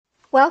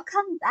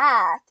Welcome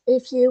back.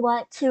 If you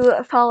want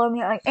to follow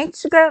me on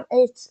Instagram,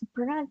 it's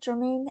Bruna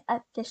Drumming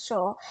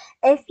Official.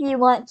 If you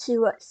want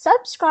to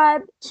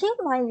subscribe to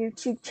my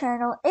YouTube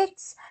channel,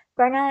 it's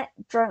Bruna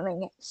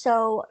Drumming.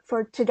 So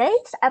for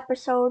today's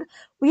episode,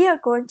 we are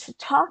going to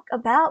talk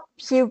about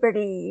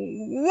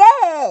puberty.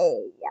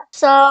 Yay!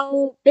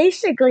 So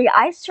basically,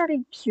 I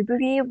started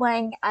puberty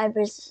when I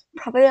was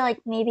probably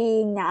like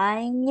maybe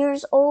 9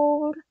 years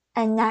old,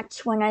 and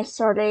that's when I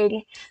started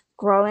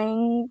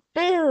growing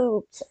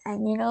boobs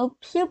and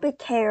pubic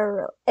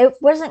hair. It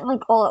wasn't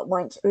like all at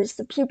once. It was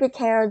the pubic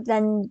hair,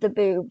 then the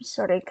boobs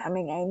started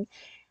coming in.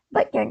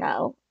 But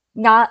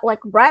not like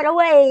right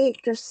away,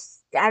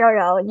 just I don't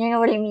know, you know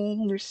what I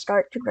mean? You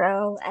start to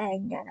grow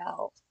and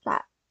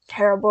that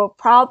terrible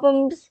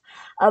problems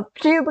of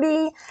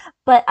puberty.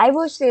 But I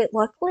will say,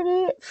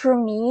 luckily for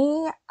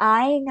me,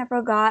 I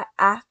never got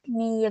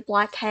acne,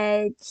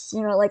 blackheads,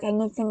 like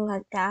anything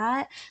like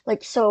that.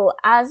 Like, so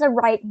as of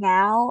right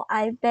now,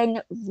 I've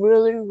been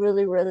really,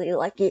 really, really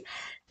lucky.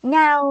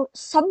 Now,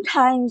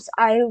 sometimes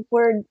I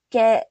would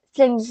get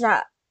things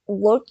that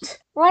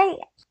looked like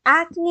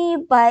acne,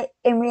 but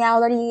in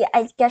reality,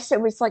 I guess it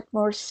was like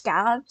more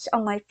scabs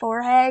on my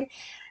forehead,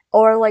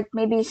 or like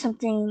maybe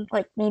something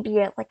like maybe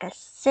like a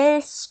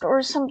cyst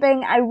or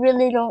something. I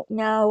really don't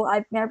know.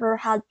 I've never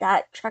had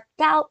that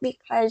checked out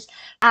because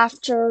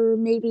after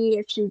maybe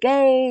a few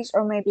days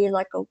or maybe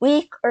like a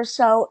week or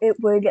so, it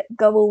would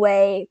go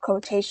away.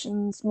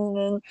 Quotations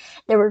meaning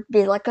there would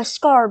be like a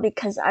scar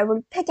because I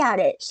would pick at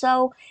it.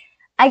 So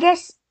I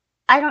guess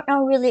I don't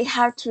know really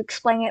how to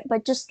explain it,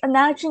 but just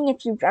imagine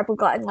if you've ever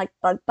gotten like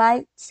bug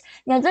bites.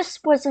 Now, this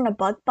wasn't a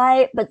bug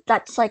bite, but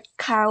that's like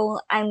how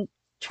I'm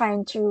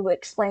trying to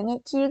explain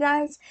it to you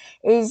guys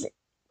is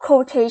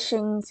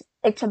quotations,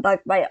 it's a bug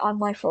bite on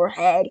my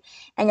forehead,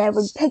 and I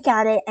would pick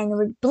at it and it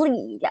would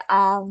bleed.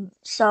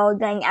 So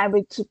then I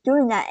would keep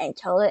doing that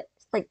until it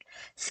like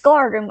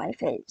scarred in my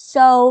face.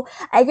 So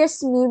I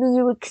guess maybe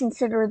you would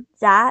consider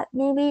that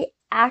maybe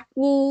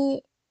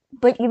acne,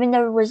 but even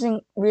though it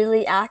wasn't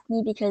really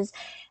acne because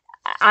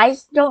I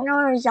don't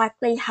know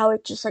exactly how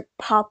it just like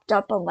popped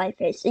up on my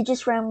face. It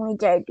just randomly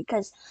did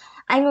because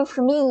I know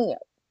for me,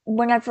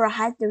 whenever I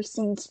had those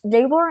things,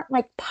 they weren't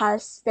like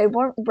pus, they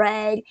weren't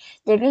red,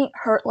 they didn't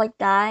hurt like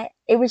that.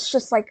 It was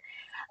just like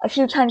a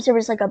few times there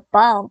was like a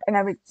bump and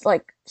I would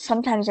like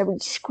sometimes I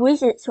would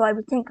squeeze it, so I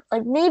would think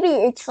like maybe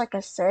it's like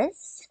a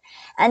cyst,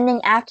 and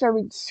then after I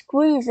would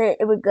squeeze it,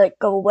 it would like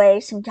go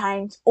away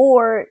sometimes,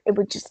 or it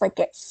would just like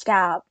get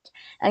scabbed,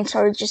 and so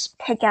I would just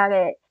pick at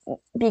it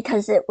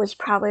because it was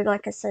probably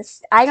like a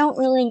cyst. I don't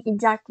really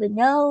exactly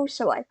know,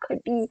 so I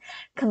could be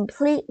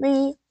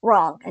completely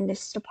wrong in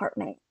this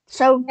department.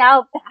 So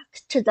now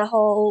back to the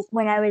whole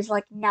when I was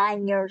like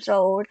 9 years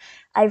old,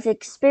 I've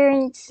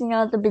experienced,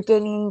 the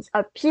beginnings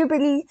of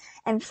puberty,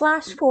 and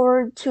flash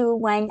forward to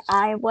when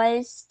I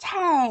was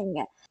 10.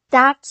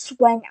 That's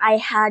when I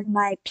had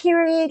my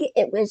period.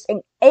 It was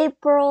in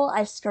April.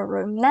 I still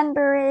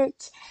remember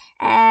it.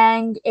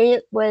 And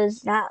it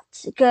was not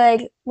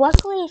good.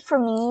 Luckily for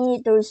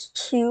me, those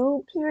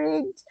two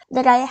periods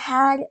that I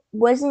had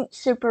wasn't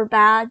super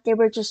bad. They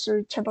were just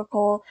sort of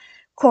typical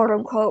quote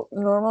unquote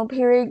normal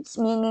periods,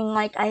 meaning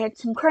like I had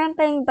some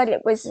cramping, but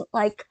it wasn't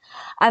like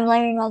I'm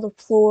laying on the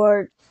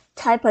floor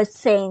type of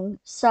thing.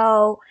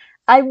 So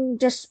I'm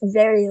just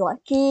very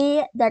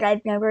lucky that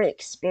I've never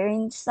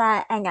experienced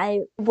that, and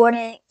I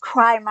wouldn't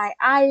cry my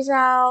eyes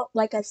out,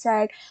 like I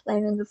said,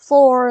 laying on the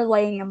floor,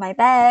 laying in my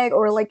bed,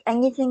 or like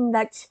anything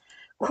that's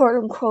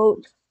quote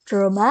unquote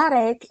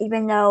dramatic,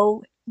 even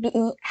though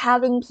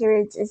having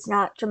periods is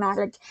not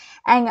dramatic.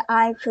 And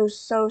I feel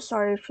so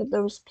sorry for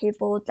those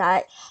people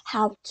that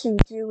have to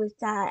deal with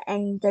that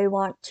and they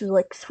want to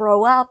like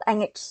throw up,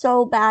 and it's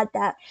so bad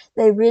that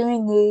they really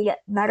need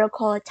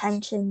medical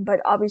attention, but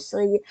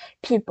obviously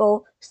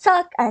people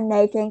suck and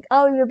they think,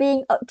 oh, you're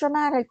being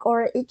dramatic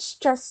or it's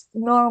just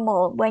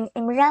normal, when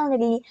in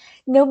reality,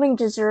 no one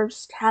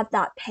deserves to have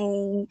that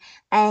pain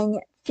and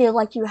feel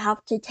like you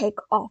have to take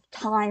off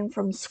time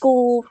from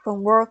school,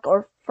 from work,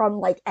 or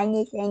from like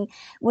anything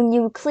when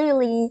you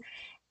clearly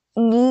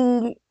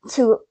need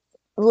to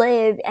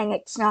live and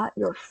it's not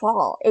your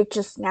fault. It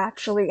just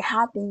naturally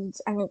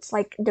happens, and it's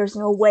like there's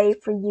no way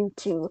for you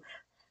to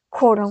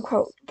quote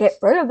unquote get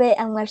rid of it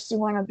unless you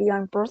want to be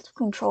on birth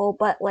control.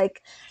 But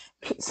like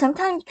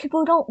sometimes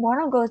people don't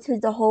want to go through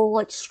the whole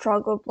like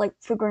struggle of like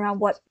figuring out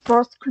what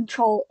birth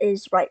control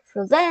is right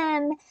for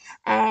them,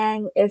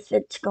 and if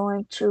it's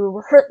going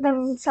to hurt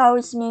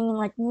themselves, meaning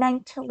like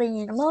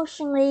mentally and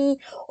emotionally,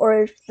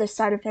 or if the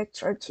side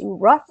effects are too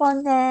rough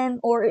on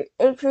them, or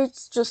if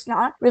it's just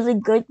not really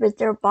good with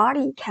their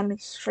body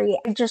chemistry.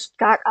 I just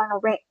got on a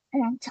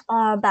rant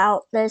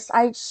about this.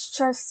 It's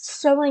just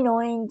so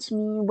annoying to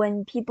me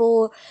when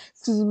people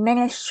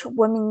diminish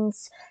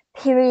women's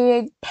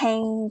period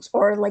pains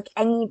or like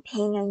any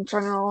pain in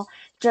general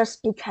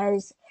just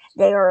because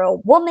they are a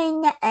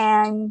woman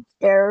and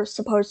they're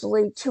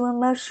supposedly too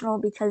emotional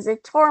because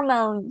it's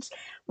hormones,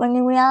 when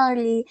in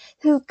reality,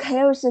 who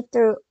cares if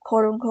they're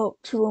quote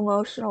unquote too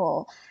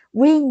emotional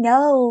we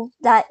know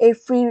that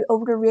if we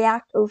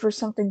overreact over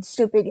something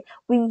stupid,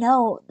 we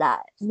know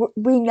that.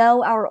 We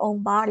know our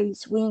own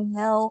bodies. We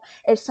know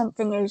if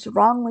something is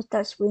wrong with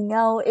us. We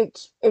know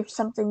if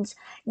something's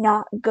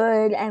not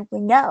good, and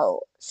we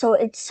know. So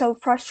it's so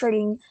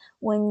frustrating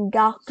when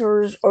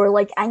doctors or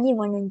like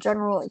anyone in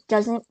general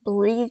doesn't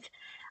believe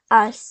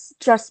us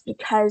just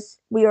because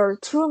we are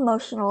too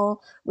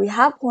emotional, we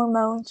have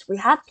hormones, we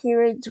have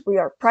periods, we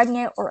are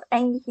pregnant, or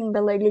anything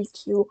related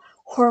to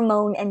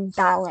hormone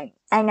imbalance.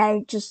 And I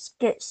just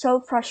get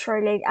so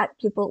frustrated at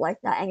people like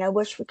that, and I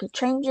wish we could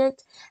change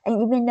it.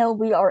 And even though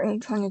we are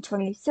in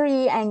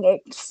 2023 and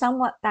it's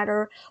somewhat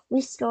better, we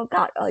still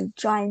got a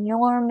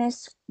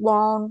ginormous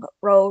long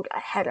road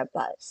ahead of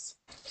us.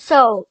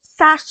 So,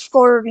 fast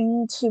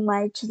forwarding to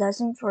my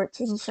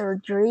 2014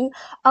 surgery.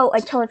 Oh, I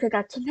totally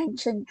forgot to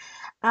mention,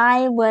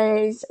 I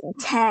was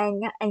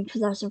 10 in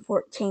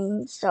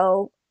 2014,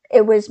 so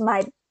it was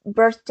my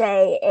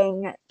birthday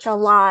in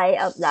July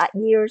of that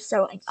year.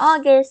 So in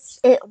August,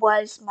 it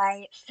was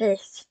my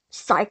 5th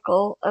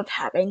cycle of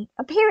having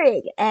a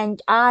period,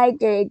 and I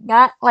did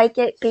not like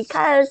it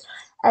because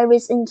I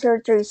was in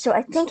surgery. So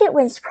I think it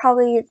was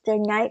probably the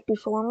night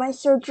before my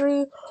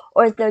surgery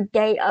or the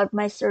day of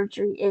my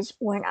surgery is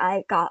when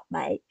I got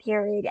my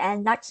period,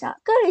 and that's not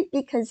good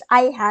because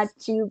I had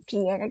to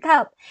pee in a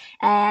cup,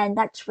 and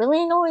that's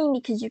really annoying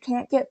because you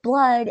can't get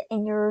blood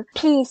in your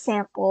pee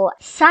sample.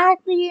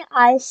 Sadly,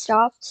 I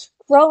stopped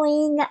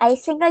growing. I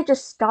think I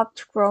just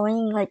stopped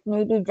growing like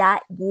maybe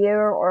that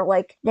year or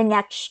like the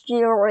next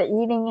year or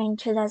even in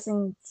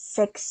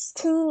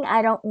 2016.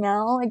 I don't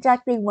know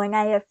exactly when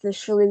I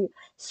officially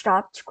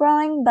stopped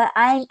growing, but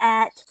I'm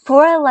at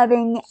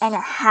 4'11 and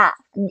a half,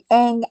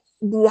 and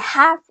the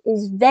half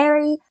is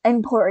very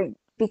important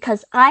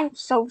because I'm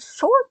so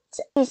short.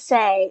 To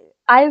say,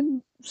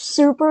 I'm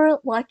super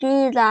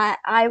lucky that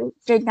I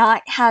did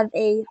not have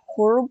a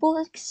horrible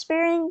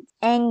experience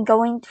in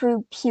going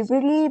through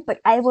puberty,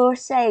 but I will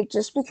say,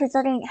 just because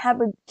I didn't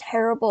have a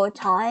terrible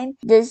time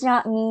does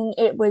not mean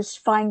it was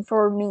fun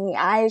for me.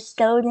 I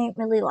still didn't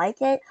really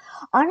like it.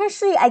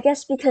 Honestly, I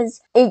guess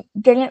because it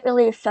didn't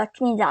really affect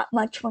me that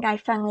much when I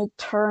finally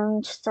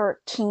turned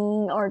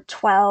 13 or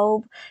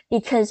 12,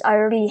 because I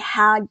already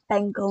had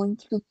been going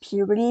through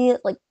puberty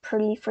like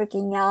pretty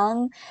freaking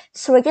young.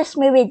 So I guess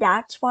maybe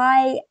that's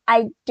why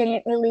I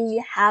didn't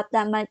really have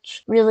that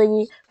much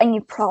really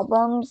any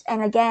problems.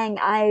 And again,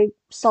 I'm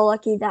so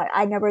lucky that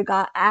I never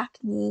got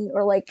acne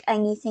or like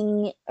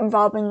anything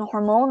involving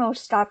hormonal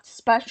stuff,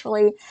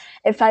 especially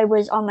if I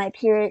was on my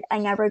period. I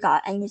never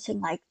got anything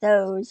like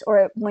those.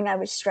 Or when I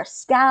was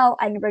stressed out,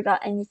 I never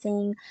got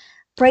anything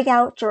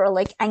breakouts or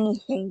like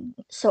anything.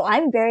 So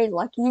I'm very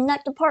lucky in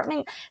that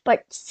department,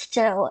 but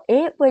still,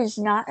 it was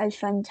not a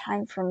fun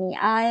time for me.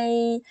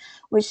 I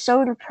was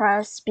so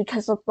depressed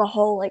because of the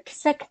whole like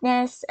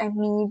sickness and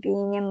me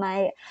being in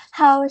my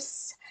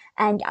house,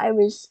 and I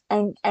was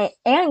and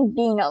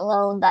being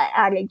alone, that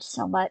added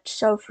so much.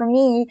 So for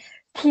me,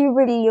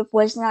 puberty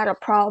was not a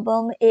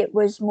problem. It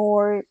was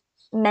more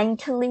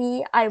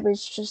mentally, I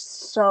was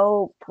just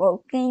so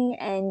broken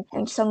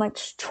and so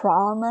much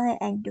trauma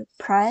and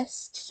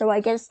depressed. So I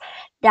guess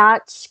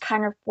that's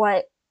kind of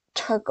what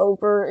took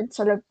over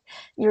instead of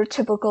your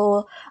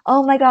typical,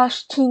 oh my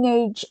gosh,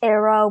 teenage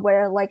era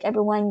where like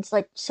everyone's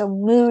like so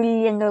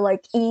moody and they're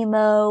like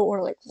emo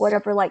or like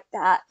whatever like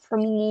that. For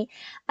me,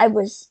 I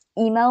was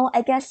emo,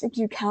 I guess, if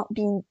you count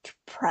being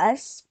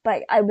depressed,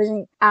 but I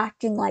wasn't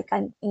acting like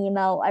I'm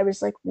emo. I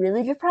was like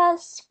really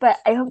depressed, but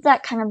I hope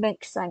that kind of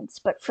makes sense.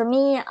 But for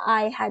me,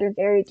 I had a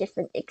very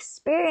different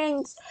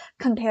experience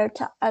compared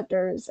to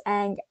others,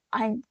 and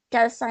I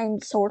guess I'm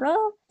sort of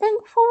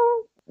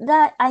thankful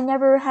that I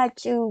never had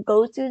to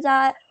go through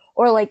that.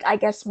 Or like, I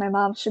guess my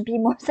mom should be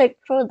more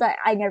thankful that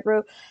I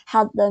never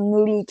had the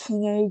moody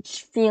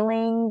teenage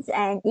feelings.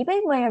 And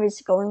even when I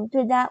was going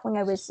through that when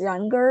I was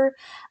younger,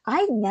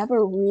 I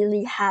never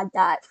really had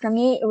that. For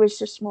me, it was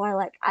just more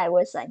like I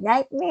was a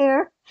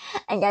nightmare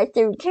and I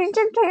threw tons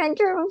of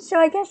tantrums. So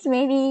I guess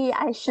maybe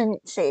I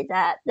shouldn't say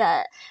that.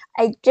 That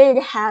I did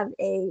have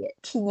a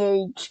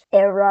teenage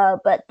era,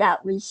 but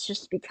that was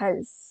just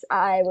because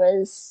I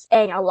was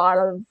in a lot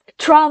of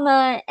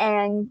trauma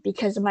and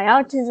because of my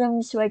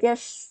autism. So I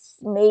guess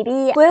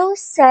maybe will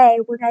say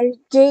when I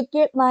did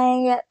get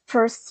my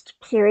first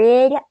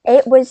period,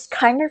 it was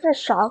kind of a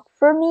shock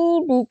for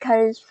me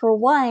because for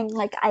one,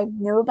 like I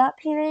knew about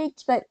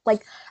periods, but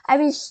like I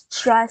was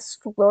just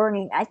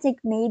learning. I think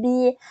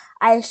maybe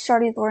I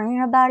started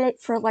learning about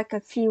it for like a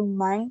few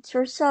months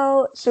or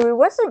so. So it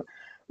wasn't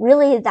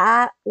really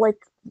that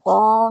like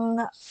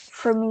long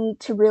for me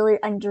to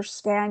really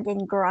understand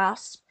and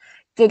grasp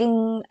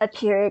getting a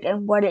period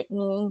and what it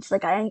means.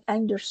 Like I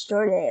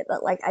understood it,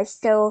 but like I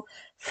still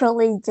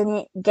fully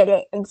didn't get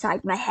it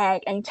inside my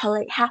head until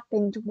it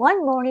happened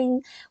one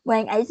morning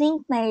when I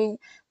think my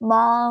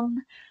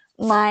mom,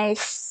 my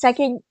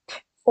second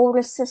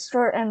oldest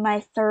sister, and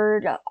my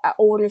third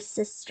oldest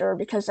sister,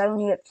 because I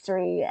only have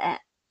three,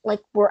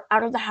 like were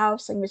out of the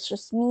house, and it was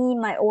just me,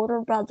 my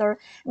older brother,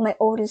 and my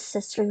oldest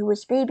sister who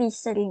was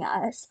babysitting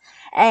us.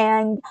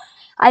 And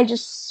I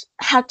just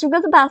had to go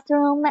to the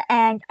bathroom,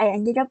 and I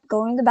ended up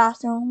going to the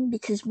bathroom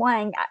because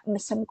one, my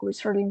stomach was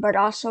hurting, but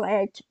also I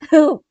had to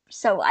poop.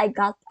 So I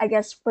got, I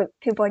guess what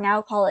people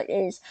now call it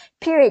is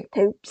period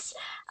poops,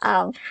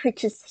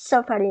 which is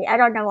so funny. I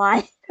don't know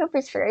why. Poop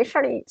is very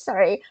funny.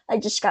 Sorry, I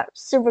just got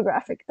super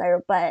graphic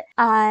there, but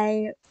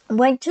I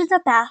went to the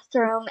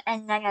bathroom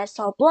and then I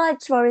saw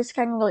blood, so I was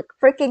kind of like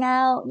freaking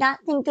out, not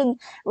thinking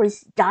I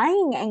was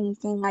dying,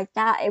 anything like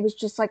that. It was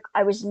just like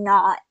I was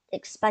not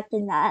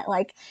expecting that.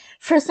 Like,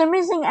 for some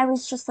reason, I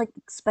was just like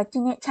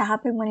expecting it to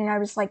happen when I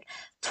was like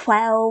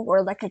 12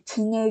 or like a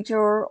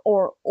teenager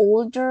or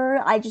older.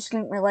 I just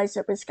didn't realize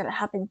it was gonna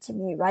happen to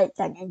me right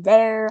then and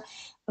there.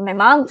 My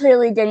mom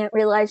clearly didn't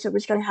realize it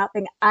was gonna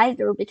happen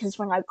either, because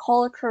when I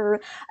called her,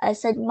 I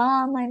said,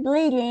 "Mom, I'm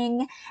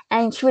bleeding."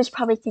 And she was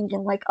probably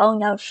thinking like, oh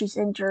no, she's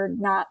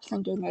injured, not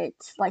thinking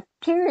it's like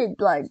period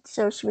blood.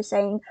 So she was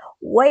saying,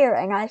 where?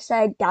 And I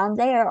said, down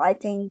there, I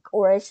think.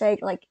 Or I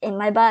said like in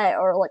my butt,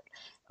 or like,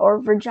 or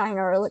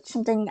vagina, or like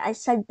something. I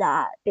said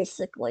that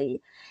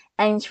basically.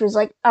 And she was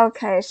like,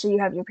 okay, so you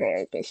have your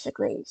period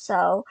basically.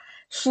 So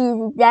she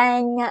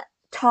then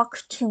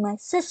talked to my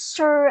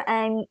sister,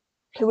 and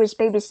who was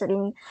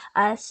babysitting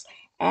us,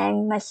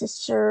 and my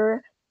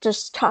sister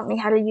just taught me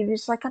how to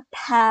use like a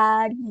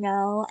pad,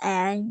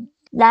 and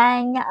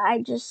then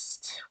I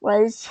just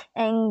was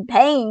in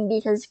pain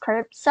because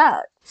cramps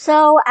suck.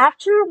 So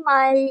after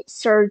my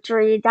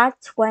surgery,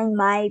 that's when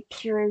my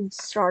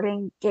periods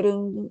started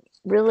getting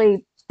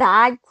really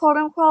bad, quote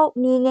unquote,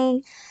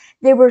 meaning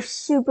they were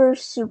super,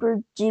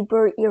 super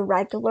duper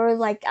irregular.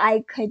 Like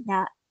I could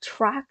not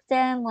track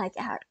them like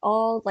at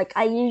all. Like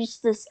I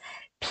used this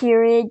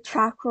period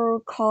tracker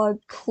called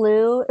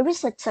Clue. It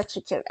was like such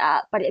a cute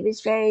app, but it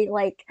was very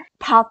like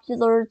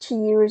popular to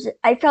use.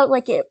 I felt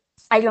like it,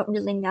 I don't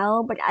really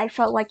know, but I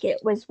felt like it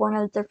was one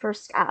of the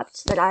first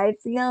apps that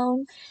I've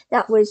known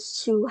that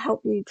was to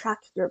help you track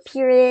your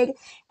period.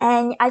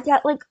 And I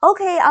thought like,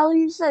 okay, I'll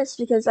use this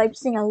because I've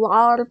seen a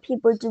lot of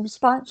people do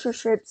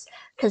sponsorships,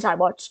 because I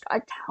watched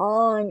a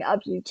ton of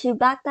YouTube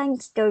back then,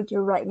 still do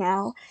right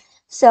now.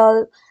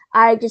 So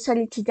I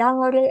decided to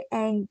download it,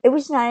 and it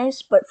was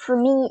nice, but for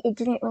me it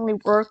didn't really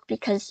work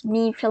because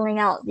me filling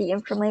out the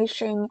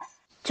information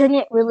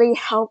didn't really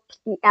help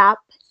the app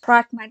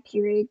track my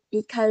period,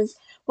 because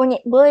when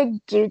it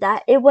would do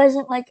that, it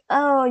wasn't like,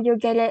 oh, you'll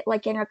get it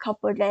like in a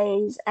couple of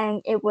days,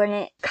 and it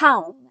wouldn't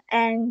come.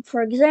 And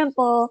for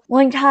example,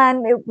 one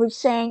time it was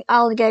saying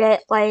I'll get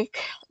it like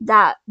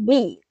that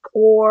week,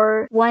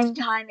 or one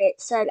time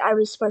it said I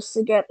was supposed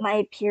to get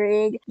my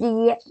period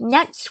the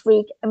next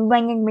week, and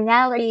when in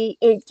reality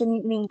it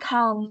didn't even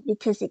come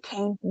because it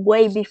came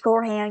way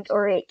beforehand,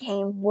 or it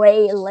came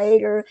way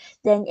later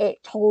than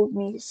it told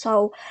me.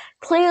 So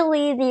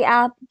clearly the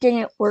app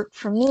didn't work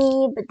for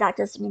me, but that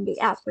doesn't mean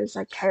the app was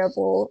a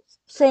terrible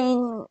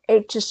thing.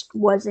 It just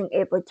wasn't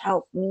able to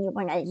help me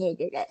when I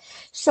needed it.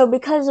 So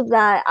because of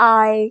that,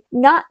 I,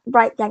 not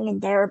right then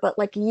and there, but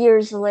like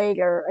years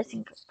later, I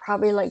think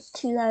probably like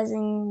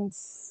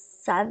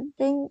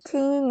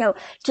 2017, no,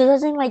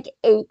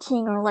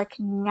 2018 or like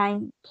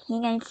 19,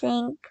 I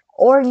think.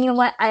 Or you know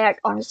what? I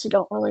honestly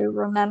don't really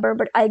remember,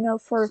 but I know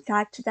for a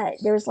fact that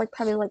there was like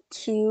probably like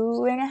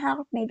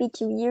 2.5, maybe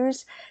 2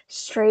 years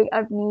straight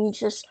of me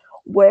just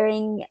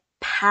wearing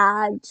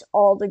pads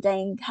all the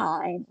dang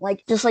time.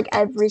 Like just like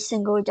every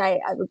single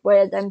day I would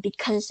wear them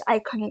because I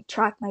couldn't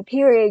track my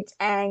periods.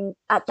 And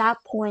at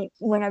that point,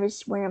 when I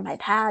was wearing my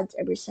pads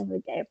every single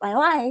day of my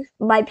life,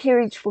 my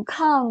periods would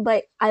come,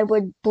 but I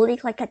would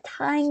bleed like a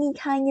tiny,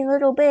 tiny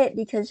little bit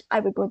because I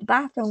would go to the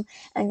bathroom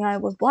and I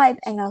would wipe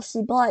and I'll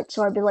see blood.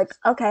 So I'd be like,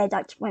 okay,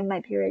 that's when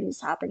my period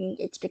is happening.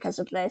 It's because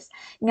of this.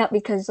 Not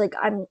because like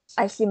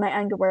I see my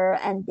underwear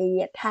and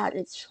the pad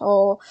is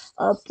full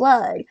of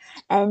blood.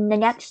 And the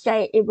next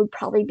day it would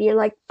probably be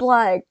like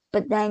blood,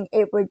 but then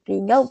it would be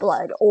no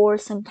blood, or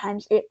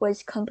sometimes it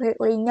was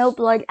completely no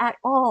blood at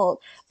all.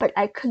 But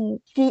I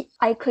could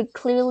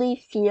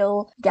clearly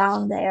feel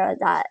down there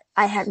that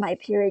I had my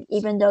period,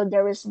 even though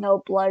there was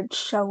no blood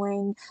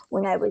showing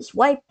when I was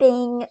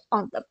wiping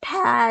on the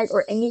pad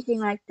or anything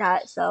like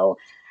that. So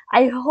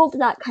I hope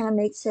that kind of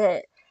makes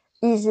it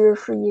easier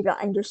for you to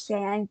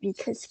understand,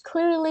 because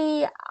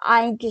clearly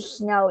I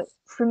just know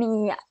for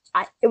me,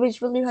 it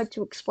was really hard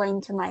to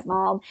explain to my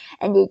mom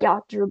and the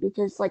doctor,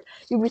 because like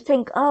you would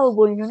think, oh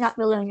well, you're not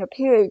really on your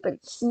period, but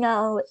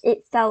no,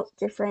 it felt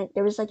different.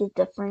 There was like a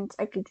difference.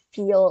 I could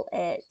feel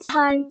it.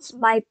 Sometimes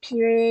my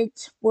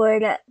periods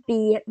would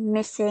be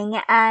missing,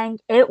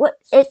 and it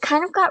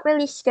kind of got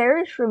really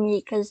scary for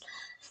me because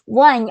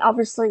one,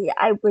 obviously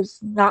I was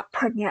not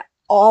pregnant.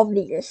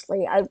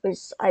 Obviously I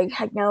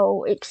had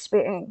no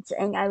experience,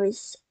 and I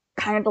was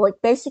kind of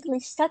like basically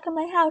stuck in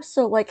my house,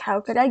 so like how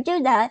could I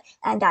do that?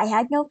 And I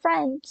had no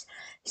friends.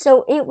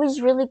 So it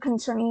was really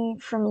concerning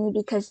for me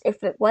because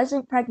if it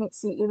wasn't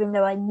pregnancy, even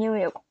though I knew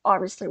it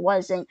obviously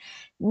wasn't,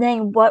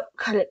 then what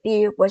could it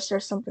be? Was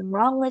there something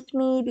wrong with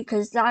me?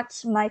 Because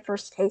that's my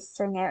first case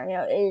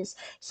scenario, is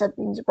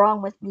something's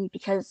wrong with me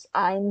because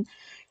I'm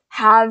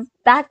have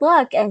bad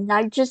luck and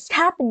that just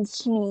happens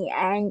to me.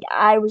 And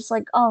I was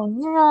like, oh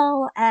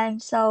no.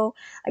 And so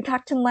I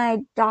talked to my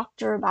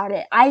doctor about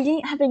it. I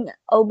didn't have an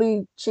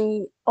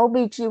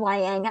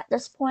OBGYN at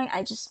this point.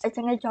 I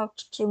think I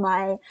talked to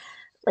my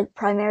like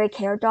primary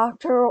care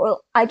doctor.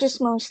 Well, I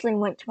just mostly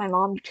went to my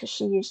mom because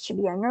she used to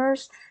be a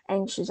nurse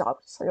and she's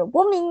obviously a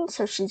woman,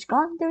 so she's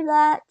gone through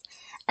that.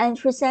 And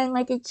she was saying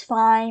like it's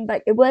fine,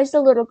 but it was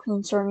a little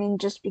concerning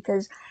just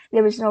because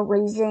there was no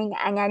reason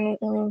and I didn't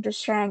really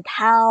understand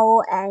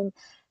how. And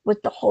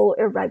with the whole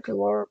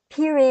irregular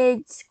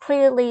periods,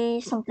 clearly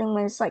something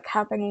was like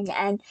happening.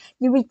 And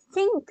you would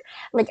think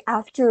like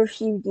after a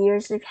few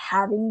years of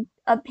having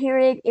a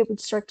period, it would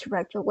start to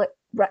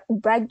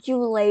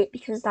regulate,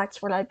 because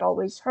that's what I've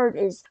always heard.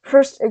 Is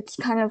first it's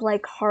kind of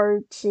like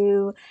hard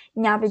to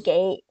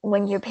navigate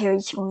when your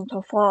period's going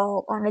to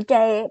fall on a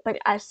day, but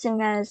as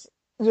soon as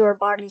your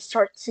body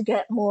starts to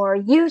get more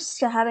used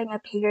to having a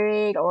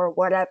period or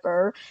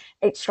whatever,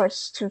 it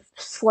starts to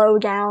slow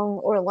down,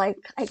 or like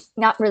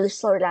not really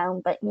slow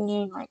down, but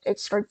meaning like it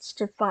starts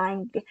to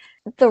find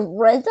the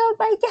rhythm,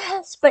 I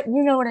guess, but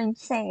you know what I'm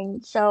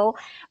saying. So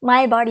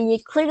my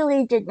body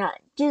clearly did not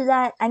do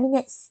that. I mean,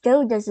 it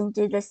still doesn't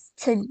do this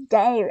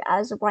today.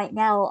 As of right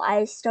now,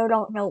 I still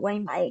don't know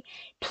when my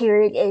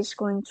period is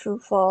going to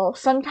fall.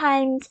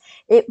 Sometimes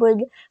it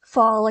would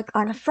fall like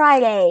on a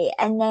Friday,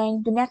 and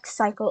then the next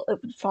cycle it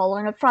would fall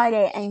on a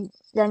Friday, and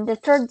then the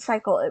third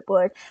cycle it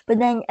would, but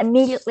then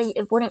immediately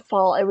it wouldn't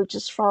fall. It would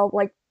just fall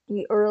like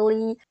the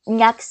early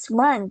next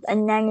month,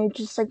 and then it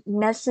just like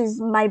messes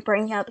my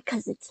brain up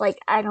because it's like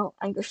I don't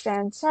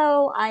understand.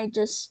 So I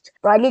just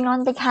write it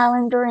on the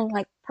calendar and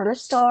like put a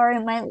star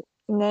in my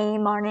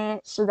name on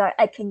it so that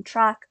I can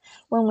track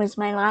when was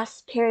my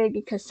last period,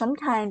 because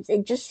sometimes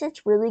it just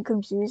gets really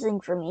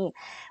confusing for me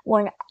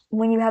when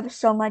you have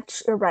so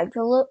much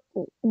irregularity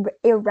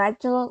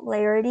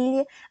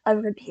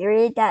of a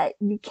period that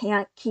you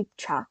can't keep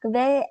track of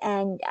it.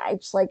 And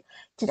it's like,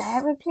 did I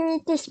have a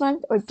period this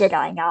month or did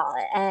I not?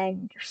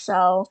 And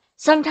so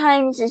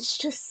sometimes it's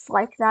just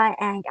like that,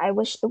 and I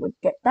wish it would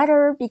get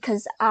better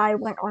because I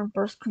went on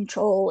birth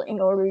control in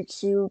order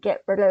to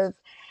get rid of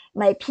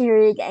my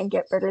period and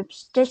get rid of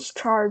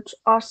discharge.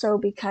 Also,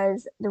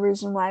 because the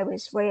reason why I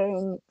was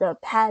wearing the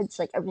pads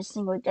like every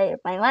single day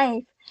of my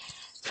life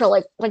for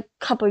like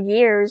couple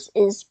years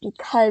is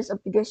because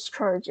of the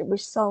discharge. It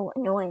was so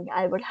annoying.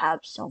 I would have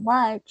so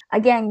much.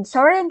 Again,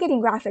 sorry I'm getting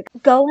graphic.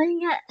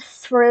 Going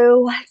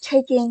through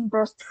taking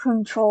birth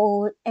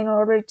control in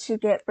order to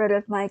get rid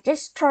of my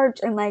discharge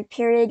and my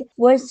period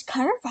was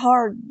kind of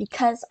hard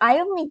because I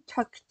only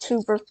took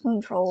 2 birth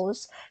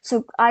controls,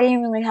 so I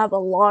didn't really have a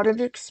lot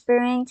of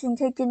experience in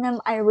taking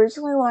them. I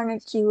originally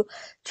wanted to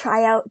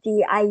try out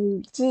the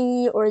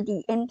IUD or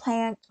the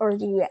implant or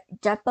the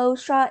Depo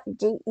shot,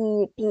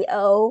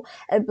 DEPO,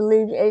 I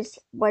believe is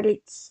what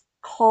it's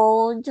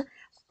called,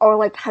 or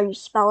like how you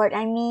spell it,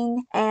 I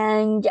mean.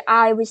 And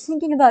I was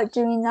thinking about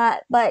doing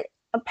that, but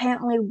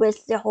apparently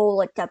with the whole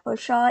like Depo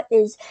shot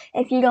is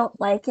if you don't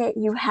like it,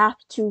 you have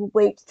to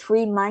wait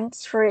 3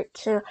 months for it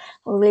to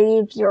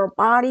leave your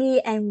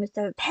body. And with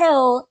the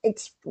pill,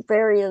 it's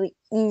very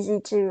easy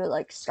to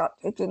like stop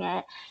taking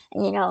it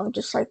and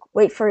just like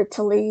wait for it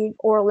to leave,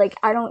 or like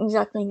I don't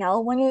exactly know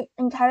when it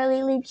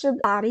entirely leaves your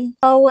body.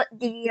 So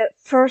the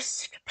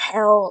first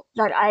pill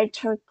that I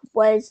took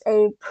was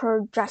a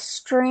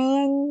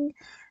progesterone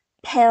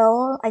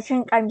pill. I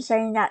think I'm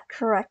saying that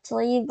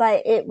correctly,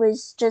 but it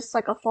was just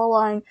like a full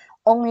on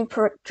only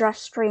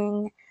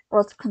progesterone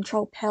birth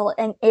control pill,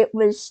 and it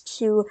was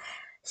to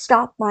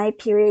stop my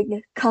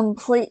period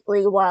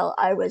completely while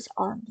I was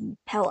on the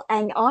pill.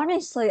 And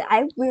honestly,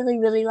 I really,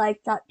 really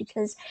liked that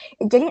because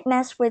it didn't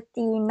mess with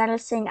the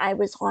medicine I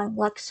was on,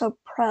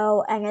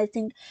 Lexapro, and I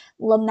think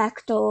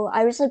Lamictal.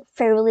 I was like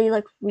fairly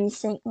like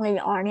recently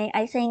on it,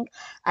 I think,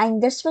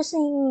 and this was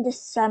in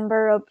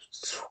December of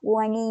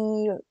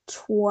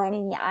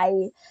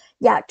 2020.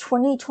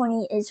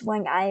 2020 is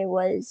when I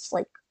was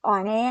like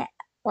on it.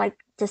 Like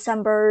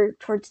December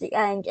towards the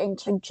end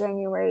into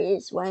January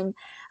is when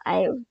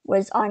I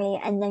was on it,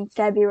 and then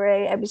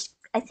February I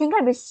think I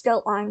was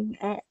still on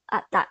it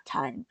at that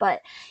time,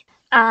 but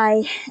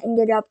I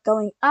ended up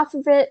going off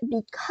of it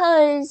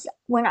because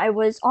when I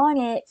was on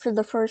it for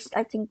the first,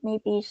 I think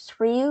maybe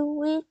 3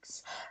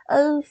 weeks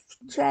of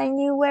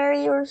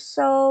January or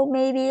so,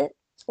 maybe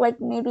like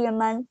maybe a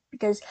month,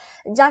 because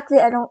exactly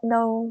I don't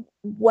know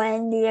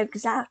when the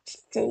exact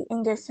date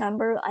in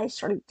December I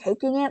started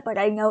taking it, but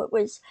I know it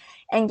was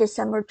in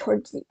December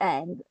towards the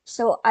end.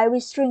 So I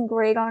was doing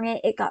great on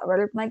it. It got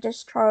rid of my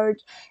discharge.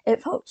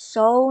 It felt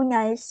so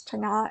nice to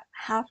not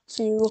have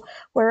to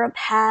wear a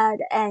pad.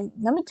 And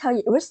let me tell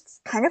you, it was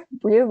kind of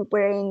weird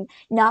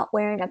not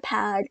wearing a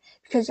pad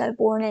because I've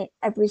worn it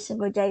every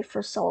single day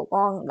for so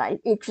long. Like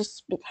it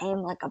just became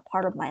like a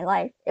part of my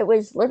life. It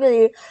was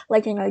literally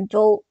like an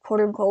adult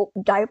quote unquote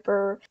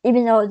diaper,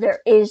 even though there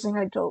is an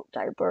adult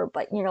diaper,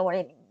 but you know what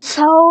I mean.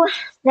 So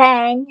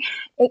then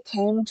it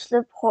came to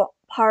the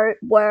part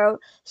where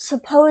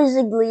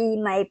supposedly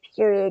my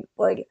period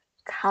would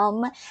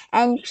come,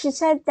 and she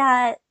said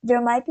that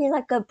there might be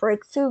like a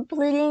breakthrough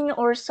bleeding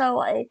or so.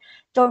 I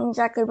don't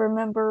exactly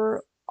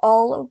remember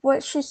all of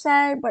what she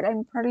said, but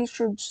I'm pretty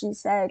sure she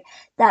said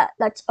that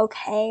that's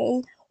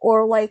okay,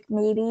 or like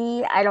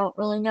maybe, I don't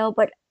really know,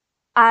 but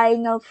I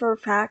know for a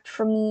fact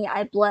for me,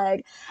 I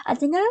bled. I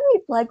think I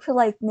only bled for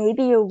like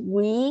maybe a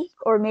week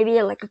or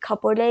maybe like a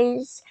couple of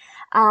days.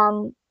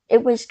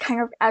 It was kind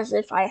of as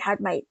if I had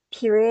my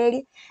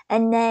period.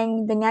 And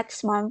then the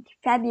next month,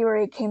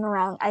 February came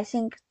around. I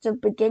think the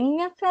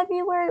beginning of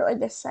February or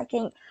the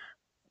second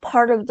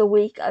part of the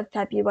week of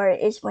February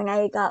is when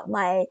I got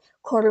my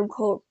quote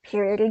unquote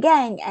period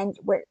again, and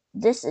where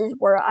this is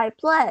where I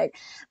bled.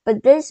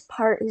 But this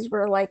part is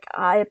where like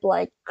I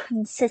bled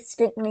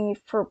consistently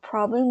for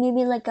probably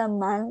maybe like a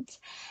month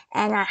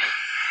and a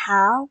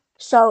half.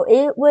 So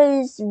it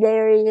was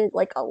very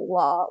like a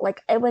lot.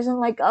 Like it wasn't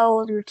like,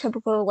 oh, your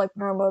typical like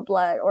normal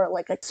blood or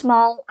like a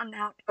small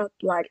amount of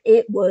blood.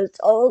 It was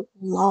a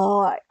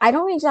lot. I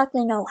don't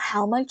exactly know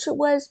how much it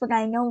was, but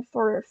I know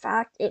for a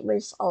fact it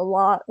was a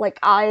lot. Like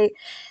I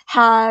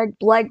had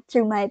blood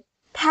through my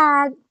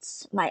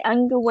pads, my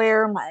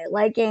underwear, my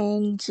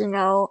leggings, you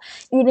know,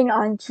 even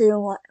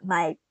onto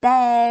my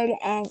bed,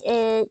 and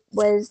it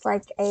was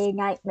like a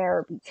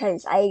nightmare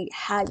because I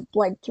had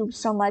bled through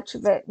so much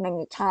of it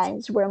many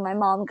times where my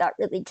mom got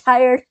really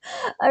tired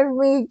of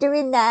me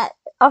doing that.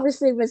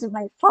 Obviously it wasn't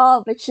my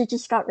fault, but she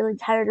just got really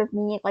tired of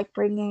me like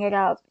bringing it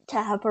up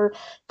to have her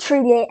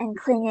treat it and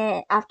clean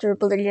it after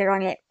bleeding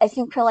on it. I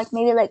think for like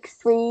maybe like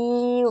 3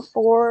 or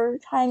 4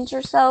 times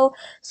or so.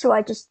 So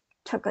I just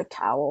took a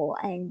towel,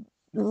 and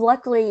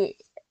luckily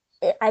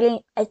I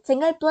didn't. I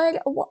think I bled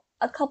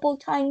a couple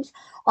times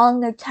on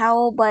the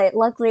towel, but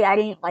luckily I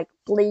didn't like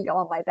bleed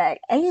on my bed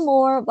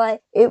anymore.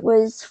 But it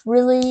was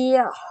really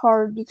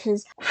hard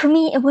because for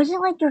me it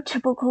wasn't like your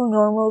typical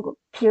normal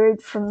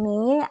period for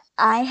me.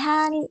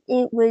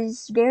 It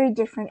was very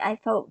different. I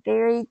felt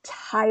very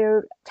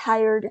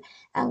tired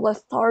and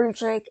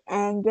lethargic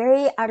and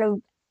very out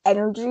of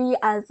energy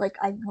as like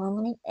I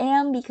normally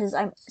am, because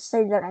I'm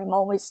say that I'm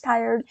always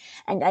tired,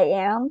 and I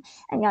am,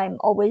 and I'm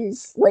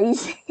always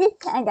lazy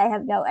and I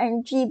have no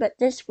energy, but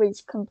this was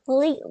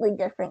completely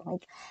different.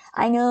 Like,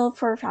 I know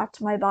for a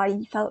fact my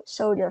body felt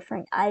so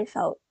different. I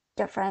felt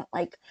different,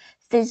 like,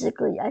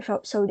 physically, I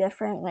felt so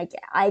different. Like,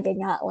 I did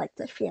not like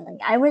the feeling.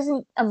 I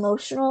wasn't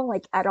emotional,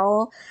 like, at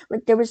all.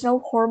 Like, there was no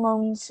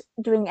hormones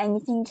doing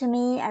anything to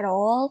me at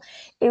all.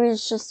 It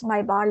was just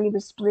my body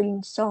was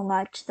bleeding so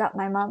much that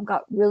my mom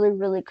got really,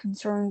 really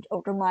concerned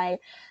over my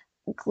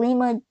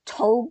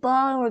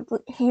glematoba or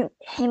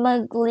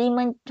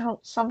hemoglobin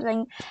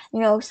something, you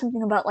know,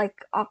 something about like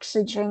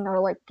oxygen or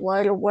like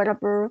blood or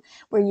whatever,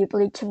 where you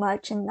bleed too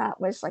much, and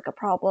that was like a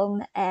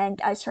problem.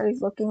 And I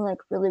started looking like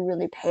really,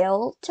 really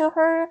pale to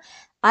her.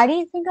 I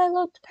didn't think I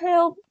looked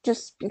pale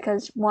just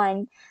because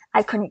one,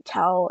 I couldn't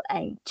tell,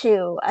 and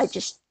two, I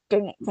just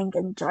didn't think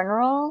in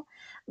general.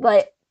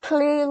 But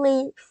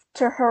clearly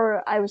to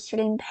her, I was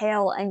getting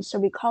pale, and so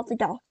we called the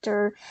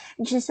doctor,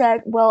 and she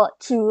said, well,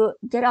 to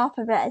get off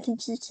of it, I think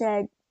she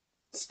said,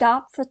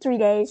 stop for 3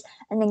 days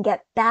and then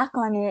get back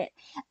on it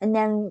and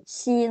then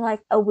see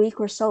like a week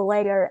or so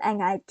later.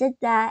 And I did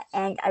that,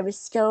 and I was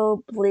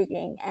still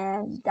bleeding,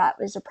 and that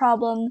was a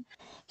problem.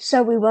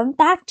 So we went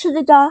back to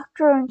the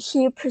doctor, and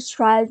she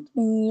prescribed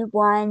me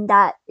one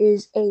that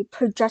is a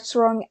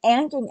progesterone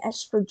and an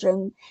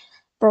estrogen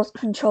birth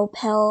control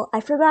pill. I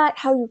forgot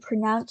how you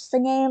pronounce the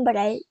name, but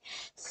I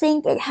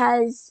think it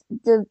has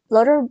the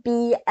letter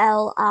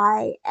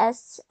BLISSOVI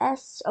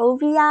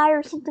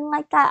or something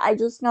like that. I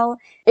just know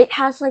it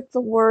has like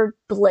the word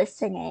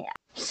bliss in it.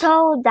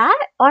 So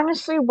that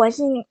honestly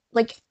wasn't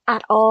like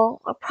at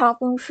all a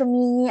problem for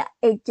me.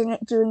 It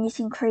didn't do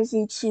anything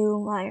crazy to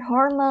my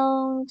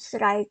hormones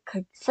that I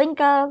could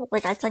think of.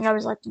 Like I think I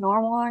was like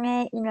normal on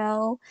it, you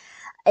know.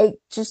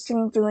 It just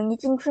didn't do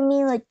anything for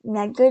me, like,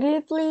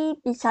 negatively,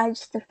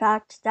 besides the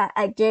fact that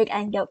I did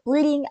end up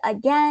bleeding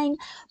again,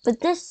 but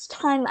this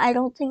time I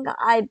don't think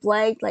I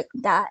bled, like,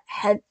 that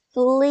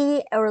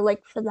fully or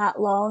like for that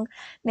long.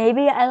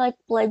 Maybe I like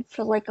bled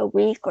for like a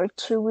week or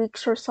 2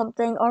 weeks or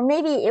something, or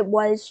maybe it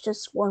was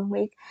just 1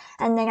 week,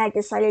 and then I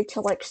decided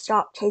to like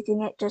stop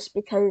taking it just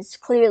because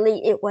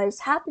clearly it was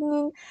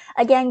happening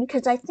again,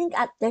 because I think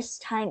at this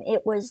time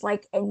it was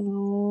like in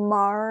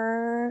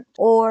March,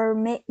 or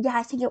yeah,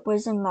 I think it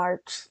was in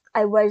March.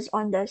 I was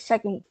on the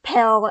second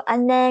pill,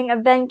 and then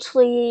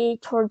eventually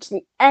towards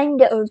the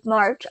end of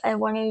March I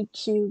wanted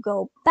to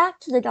go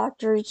back to the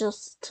doctor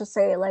just to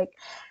say like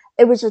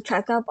it was a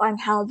checkup on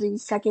how the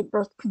second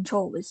birth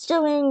control was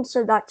doing,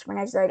 so that's when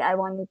I said I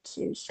wanted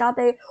to stop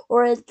it.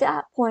 Or at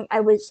that point,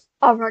 I was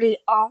already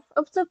off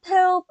of the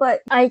pill,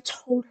 but I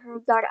told her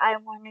that I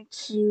wanted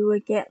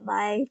to get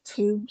my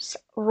tubes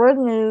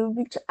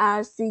removed,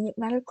 as the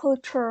medical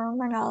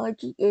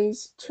terminology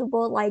is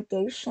tubal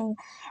ligation,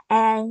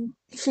 and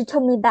she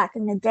told me back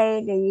in the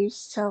day they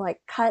used to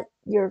like cut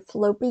your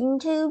fallopian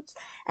tubes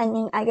and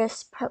then I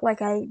guess put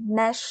like a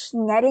mesh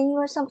netting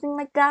or something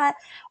like that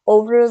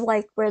over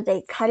like where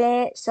they cut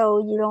it so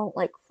you don't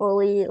like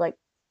fully like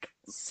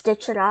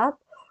stitch it up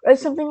or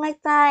something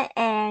like that,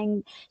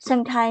 and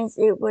sometimes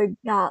it would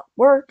not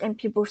work and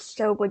people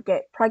still would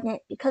get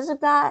pregnant because of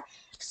that.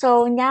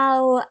 So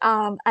now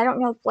I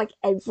don't know if like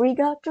every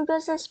doctor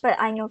does this, but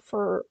I know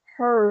for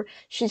her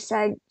she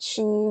said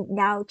she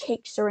now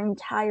takes her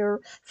entire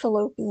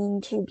fallopian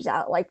tubes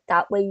out, like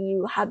that way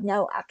you have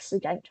no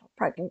accidental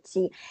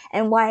pregnancy.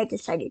 And why I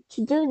decided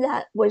to do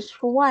that was,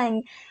 for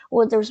one,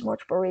 well, there's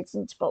multiple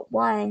reasons, but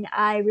one,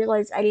 I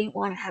realized I didn't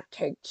want to have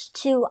kids.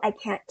 Two, I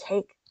can't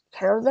take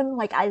care of them.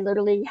 Like, I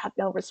literally have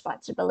no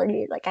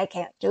responsibility. Like, I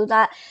can't do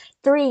that.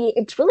 Three,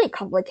 it's really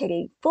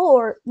complicated.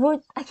 Four,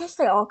 well, I guess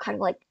they all kind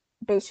of like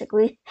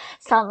basically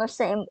sound the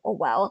same. Oh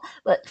well,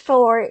 but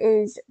four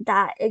is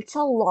that it's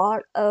a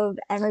lot of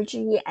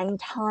energy and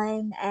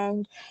time,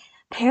 and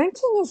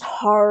parenting is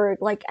hard,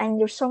 like, and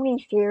there's so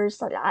many fears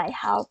that I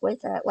have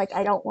with it. Like,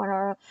 I don't want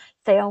to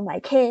fail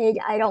my kid.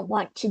 I don't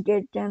want to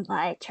give them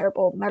my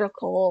terrible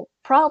medical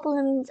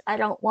problems. I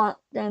don't want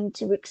them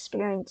to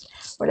experience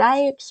what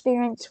I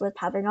experienced with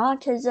having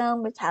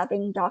autism, with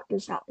having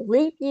doctors not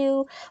believe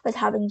you, with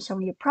having so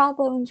many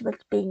problems,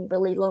 with being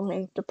really lonely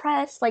and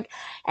depressed. Like,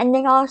 and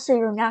then also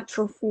your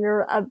natural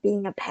fear of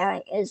being a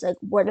parent is like,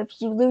 what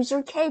if you lose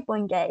your kid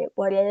one day?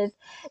 What if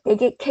they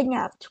get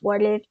kidnapped?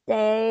 What if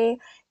they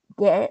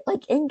get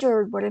like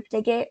injured? What if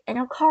they get in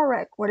a car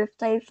wreck? What if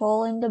they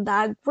fall in the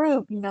bad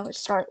group,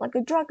 start like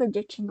a drug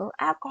addiction or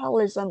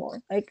alcoholism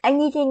or like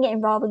anything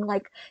involving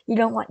like you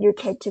don't want your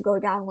kid to go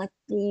down like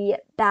the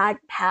bad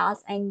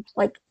path and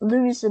like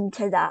lose them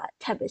to that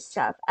type of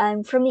stuff.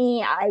 And for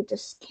me, I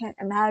just can't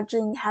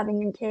imagine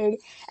having a kid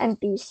and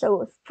be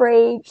so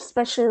afraid,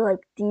 especially like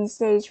these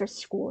days with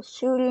school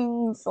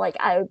shootings. Like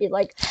I would be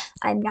like,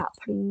 I'm not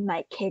putting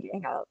my kid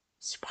in a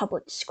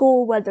public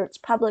school, whether it's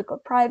public or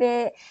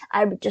private.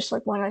 I would just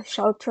like want to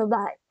shelter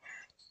that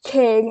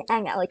kid,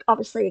 and like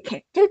obviously I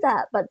can't do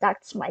that, but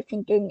that's my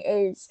thinking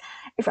is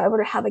if I were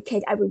to have a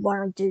kid I would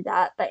want to do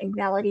that, but in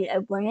reality I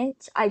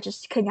wouldn't. I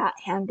just could not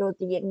handle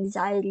the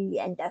anxiety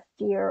and the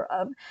fear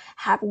of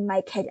having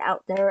my kid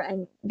out there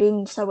and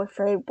being so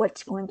afraid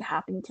what's going to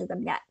happen to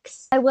them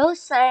next. I will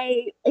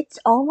say it's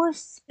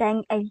almost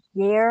been a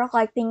year,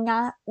 like being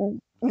not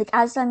like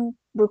as I'm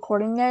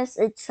recording this,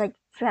 it's like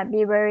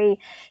February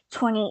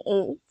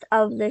 28th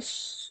of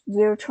this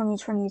year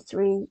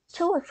 2023,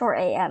 2:04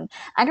 a.m.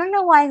 I don't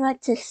know why I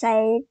like to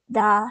say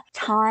the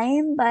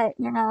time, but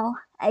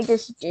I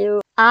just do.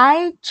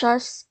 I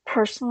just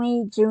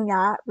personally do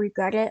not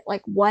regret it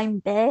like one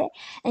bit.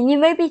 And you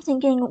may be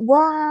thinking,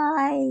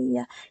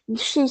 why?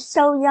 She's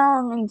so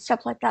young and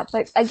stuff like that.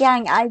 But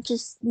again, I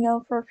just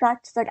know for a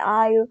fact that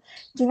I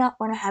do not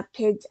want to have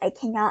kids. I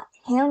cannot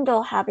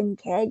handle having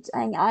kids,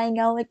 and I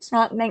know it's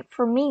not meant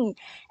for me.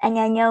 And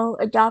I know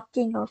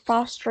adopting or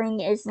fostering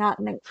is not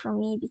meant for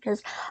me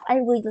because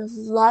I would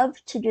love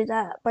to do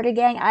that. But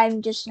again,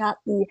 I'm just not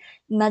the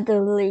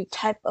motherly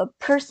type of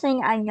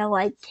person. I know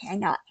I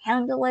cannot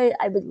handle it.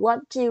 I would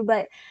love to,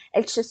 but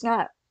it's just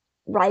not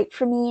right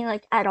for me,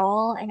 like at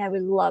all. And I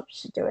would love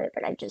to do it,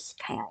 but I just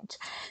can't.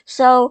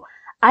 So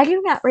I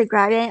do not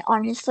regret it,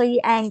 honestly.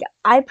 And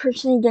I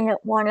personally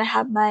didn't want to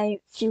have my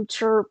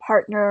future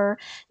partner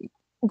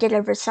get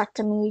a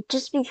vasectomy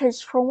just because,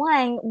 for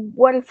one,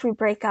 what if we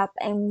break up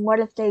and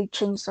what if they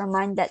change their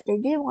mind that they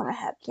do want to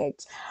have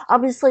kids?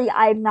 Obviously,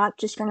 I'm not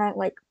just gonna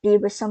like be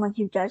with someone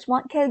who does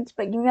want kids,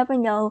 but you never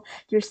know.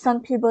 There's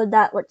some people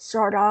that would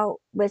start out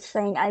with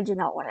saying I do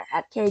not want to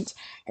have kids,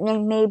 and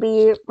then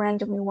maybe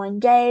randomly one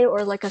day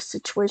or like a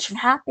situation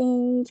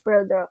happens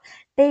where they're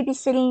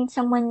babysitting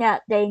someone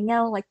that they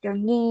know, like their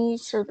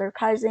niece or their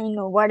cousin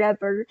or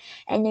whatever,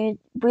 and they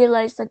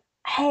realize that,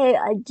 hey,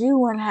 I do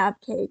want to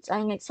have kids.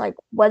 And it's like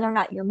whether or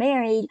not you're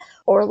married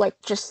or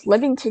like just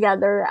living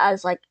together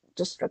as like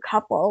just a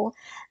couple.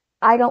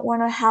 I don't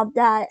want to have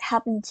that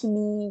happen to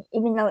me,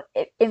 even though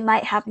it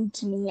might happen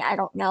to me. I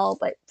don't know.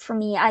 But for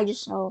me, I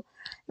just know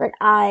that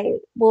I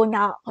will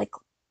not like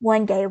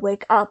one day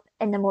wake up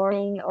in the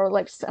morning or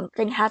like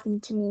something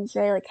happened to me and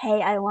say like,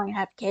 hey, I want to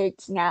have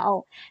kids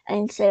now,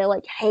 and say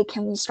like, hey,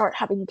 can we start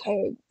having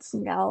kids,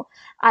 you know?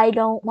 I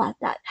don't want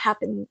that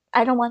happen.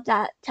 I don't want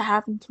that to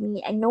happen to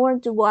me, and nor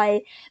do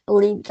I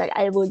believe that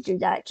I will do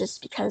that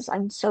just because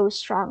I'm so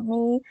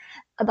strongly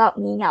about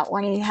me not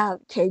wanting to have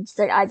kids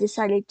that I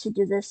decided to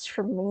do this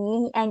for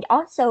me. And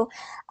also,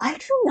 I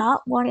do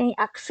not want an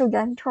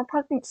accidental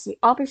pregnancy.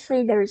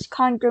 Obviously, there's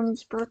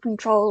condoms, birth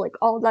control, like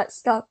all that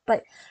stuff,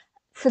 but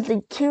for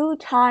the 2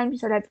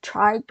 times that I've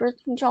tried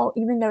birth control,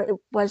 even though it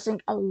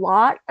wasn't a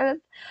lot of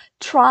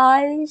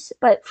tries,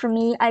 but for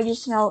me, I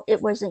just know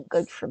it wasn't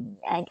good for me.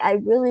 And I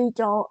really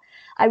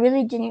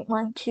didn't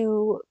want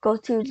to go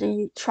through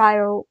the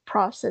trial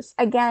process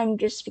again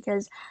just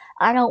because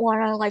I don't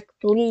want to like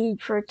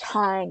bleed for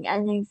time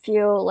and then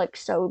feel like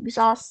so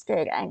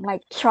exhausted and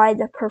like try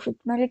the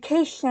perfect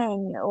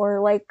medication or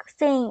like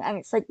thing. And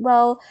it's like,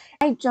 well,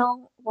 I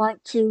don't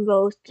want to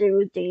go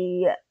through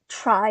the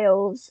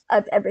trials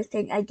of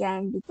everything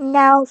again.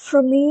 Now,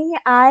 for me,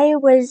 I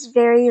was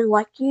very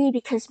lucky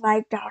because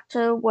my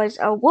doctor was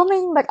a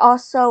woman, but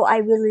also I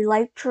really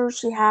liked her.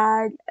 She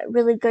had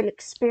really good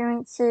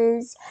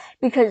experiences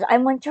because I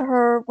went to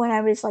her when I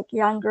was like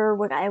younger,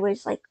 when I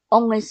was like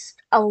almost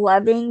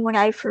 11 when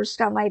I first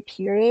got my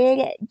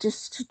period,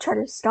 just to try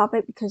to stop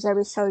it because I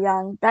was so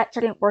young. That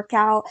didn't work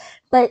out,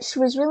 but she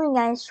was really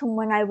nice from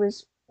when I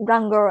was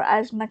younger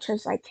as much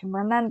as I can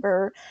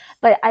remember,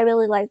 but I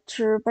really liked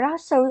her. But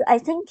also, I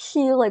think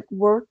she like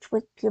worked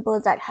with people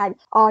that had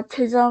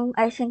autism.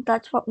 I think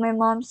that's what my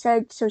mom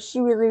said. So she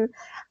really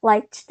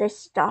liked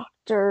this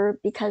doctor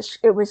because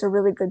it was a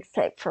really good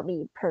fit for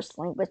me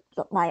personally with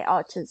my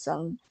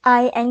autism.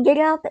 I ended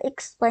up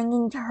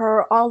explaining to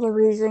her all the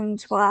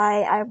reasons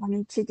why I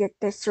wanted to get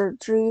this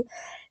surgery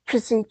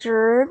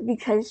procedure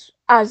because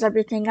as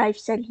everything I've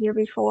said here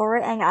before,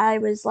 and I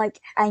was like,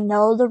 I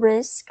know the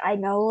risk, I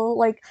know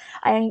like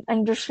I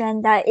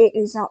understand that it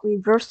is not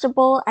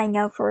reversible. I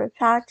know for a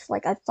fact,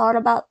 like I've thought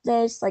about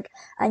this, like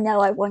I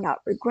know I will not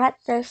regret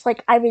this.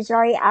 Like I was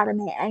very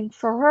adamant, and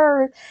for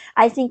her,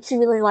 I think she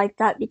really liked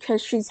that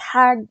because she's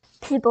had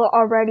people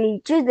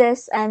already do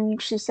this,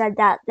 and she said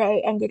that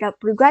they ended up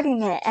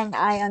regretting it, and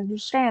I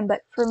understand.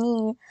 But for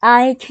me,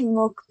 I can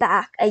look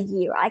back a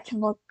year, I can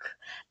look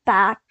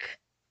back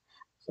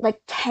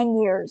like 10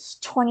 years,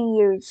 20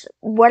 years,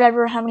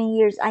 whatever, how many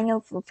years, I know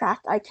for a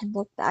fact I can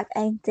look back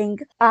and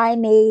think I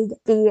made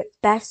the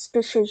best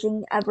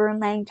decision ever in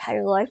my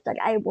entire life that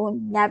I will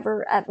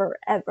never, ever,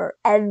 ever,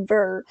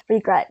 ever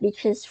regret.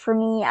 Because for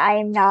me, I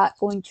am not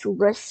going to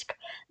risk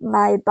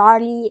my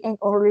body in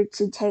order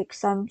to take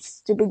some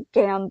stupid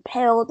damn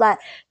pill that,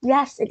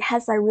 yes, it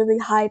has a really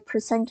high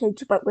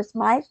percentage, but with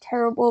my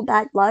terrible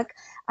bad luck,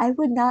 I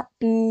would not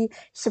be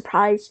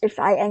surprised if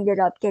I ended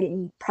up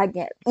getting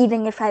pregnant,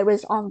 even if I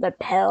was on the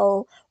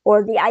pill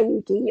or the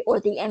IUD or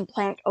the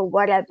implant or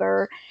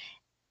whatever,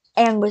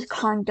 and with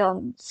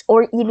condoms,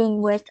 or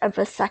even with a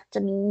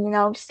vasectomy. You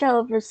know,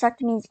 still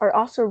vasectomies are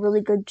also a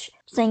really good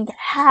thing to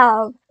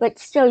have, but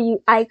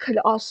still, I could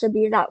also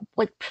be that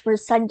like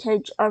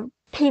percentage of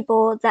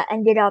people that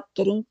ended up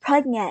getting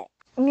pregnant.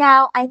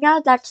 Now, I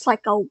know that's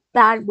like a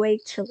bad way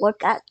to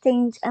look at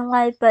things in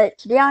life, but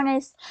to be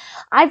honest,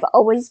 I've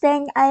always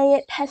been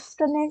a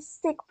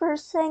pessimistic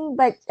person,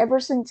 but ever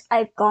since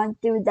I've gone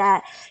through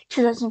that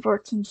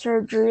 2014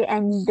 surgery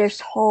and this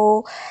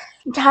whole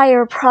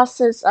entire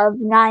process of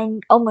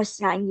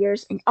almost 9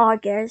 years in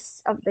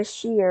August of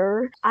this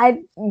year,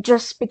 I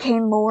just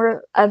became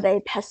more of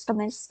a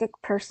pessimistic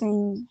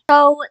person.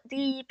 So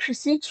the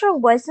procedure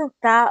wasn't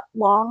that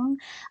long.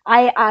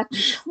 I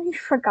actually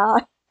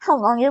forgot how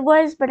long it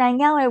was, but I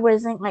know it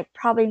wasn't like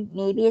probably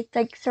maybe it's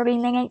like 30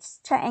 minutes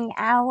to an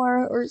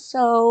hour or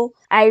so.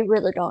 I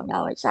really don't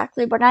know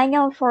exactly, but I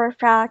know for a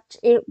fact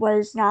it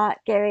was not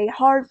very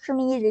hard for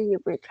me. The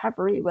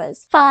recovery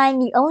was fine.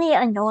 The only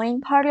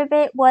annoying part of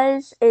it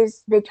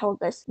is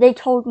they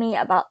told me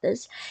about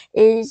this,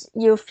 is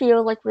you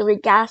feel like really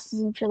gassy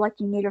and feel like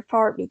you need a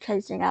fart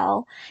because, you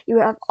know, you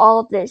have all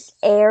of this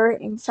air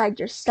inside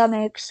your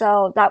stomach,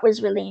 so that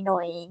was really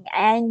annoying,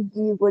 and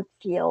you would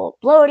feel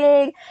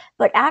bloated,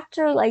 but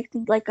after like I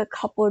think like a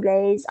couple of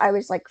days, I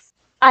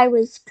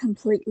was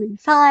completely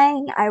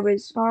fine. I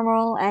was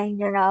normal and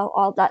you know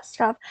all that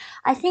stuff.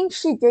 I think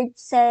she did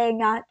say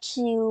not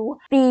to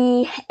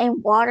be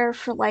in water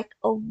for like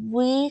a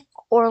week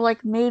or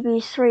like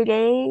maybe 3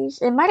 days.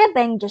 It might have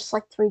been just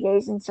like 3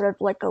 days instead of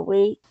like a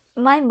week.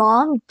 My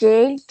mom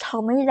did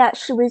tell me that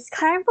she was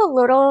kind of a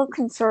little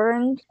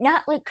concerned,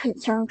 not like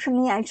concerned for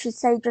me, I should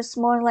say, just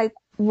more like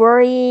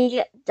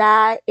worried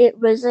that it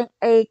wasn't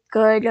a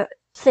good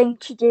thing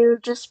to do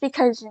just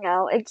because, you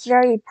know, it's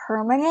very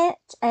permanent,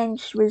 and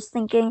she was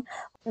thinking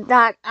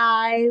that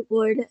I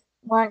would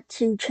want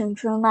to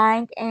change her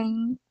mind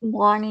and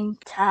wanting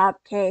to have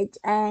kids.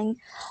 And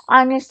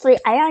honestly,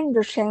 I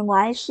understand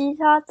why she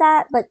thought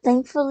that, but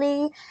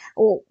thankfully,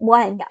 well,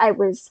 one, I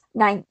was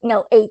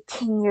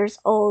 18 years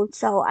old,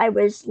 so I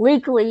was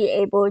legally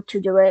able to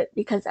do it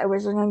because I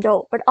was an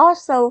adult. But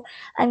also,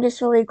 I'm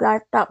just really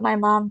glad that my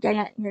mom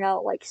didn't,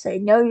 like say,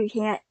 no, you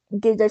can't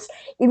do this,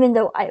 even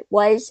though I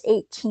was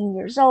 18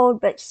 years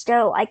old, but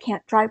still I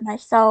can't drive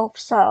myself,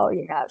 so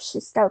she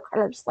still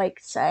kind of like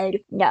said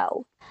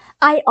no.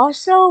 I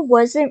also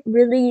wasn't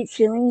really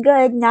feeling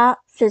good, not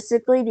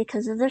physically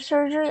because of the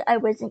surgery. I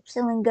wasn't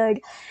feeling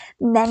good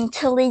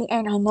mentally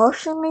and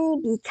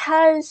emotionally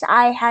because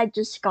I had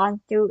just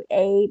gone through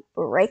a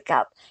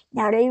breakup.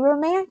 Not a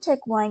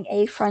romantic one,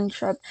 a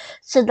friendship.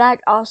 So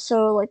that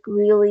also like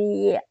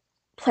really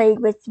played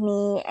with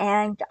me,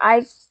 and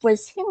I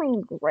was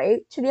feeling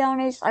great, to be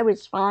honest. I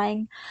was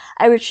fine.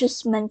 I was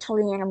just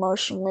mentally and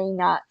emotionally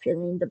not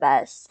feeling the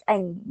best,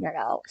 and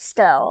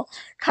still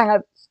kind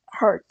of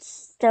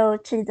hurts still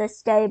to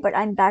this day, but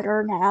I'm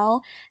better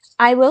now.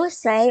 I will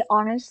say,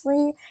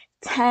 honestly,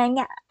 10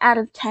 out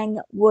of 10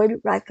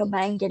 would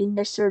recommend getting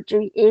the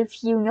surgery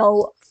if you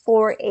know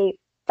for a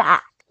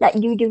fact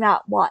that you do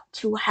not want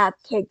to have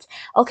kids.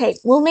 Okay,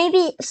 well,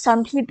 maybe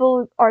some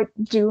people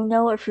do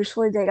know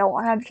officially they don't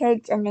want to have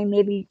kids and they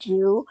maybe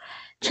do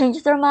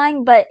change their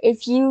mind, but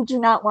if you do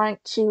not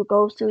want to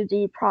go through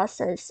the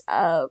process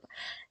of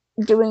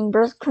doing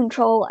birth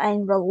control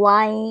and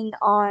relying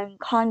on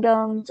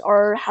condoms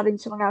or having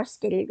someone else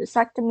get a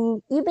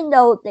vasectomy, even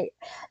though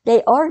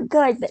they are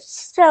good, but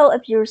still,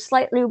 if you're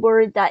slightly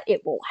worried that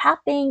it will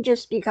happen,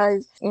 just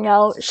because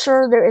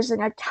sure, there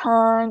isn't a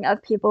ton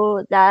of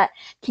people that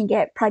can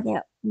get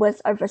pregnant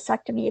with a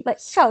vasectomy,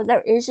 but still,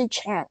 there is a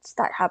chance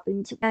that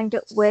happens. And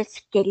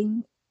with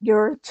getting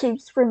your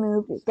tubes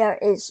removed, there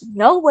is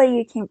no way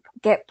you can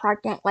get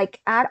pregnant, like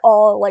at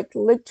all, like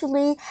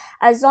literally,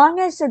 as long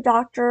as the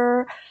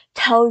doctor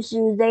tells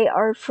you they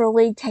are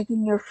fully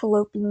taking your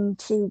fallopian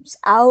tubes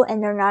out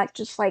and they're not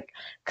just like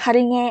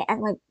cutting it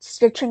and like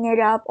stitching it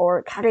up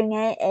or cutting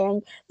it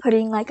and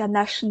putting like a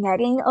mesh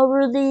netting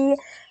over the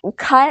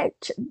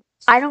cut.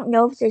 I don't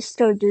know if they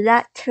still do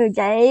that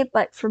today,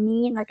 but for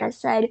me, like I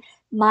said,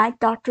 my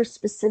doctor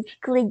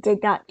specifically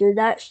did not do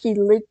that. She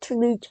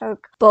literally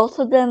took both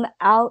of them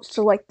out,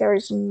 so like there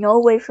is no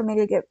way for me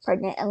to get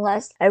pregnant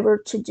unless I were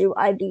to do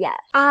IVF.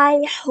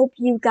 I hope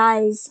you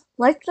guys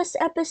liked this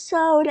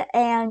episode,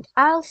 and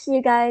I'll see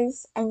you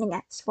guys in the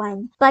next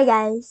one. Bye,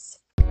 guys.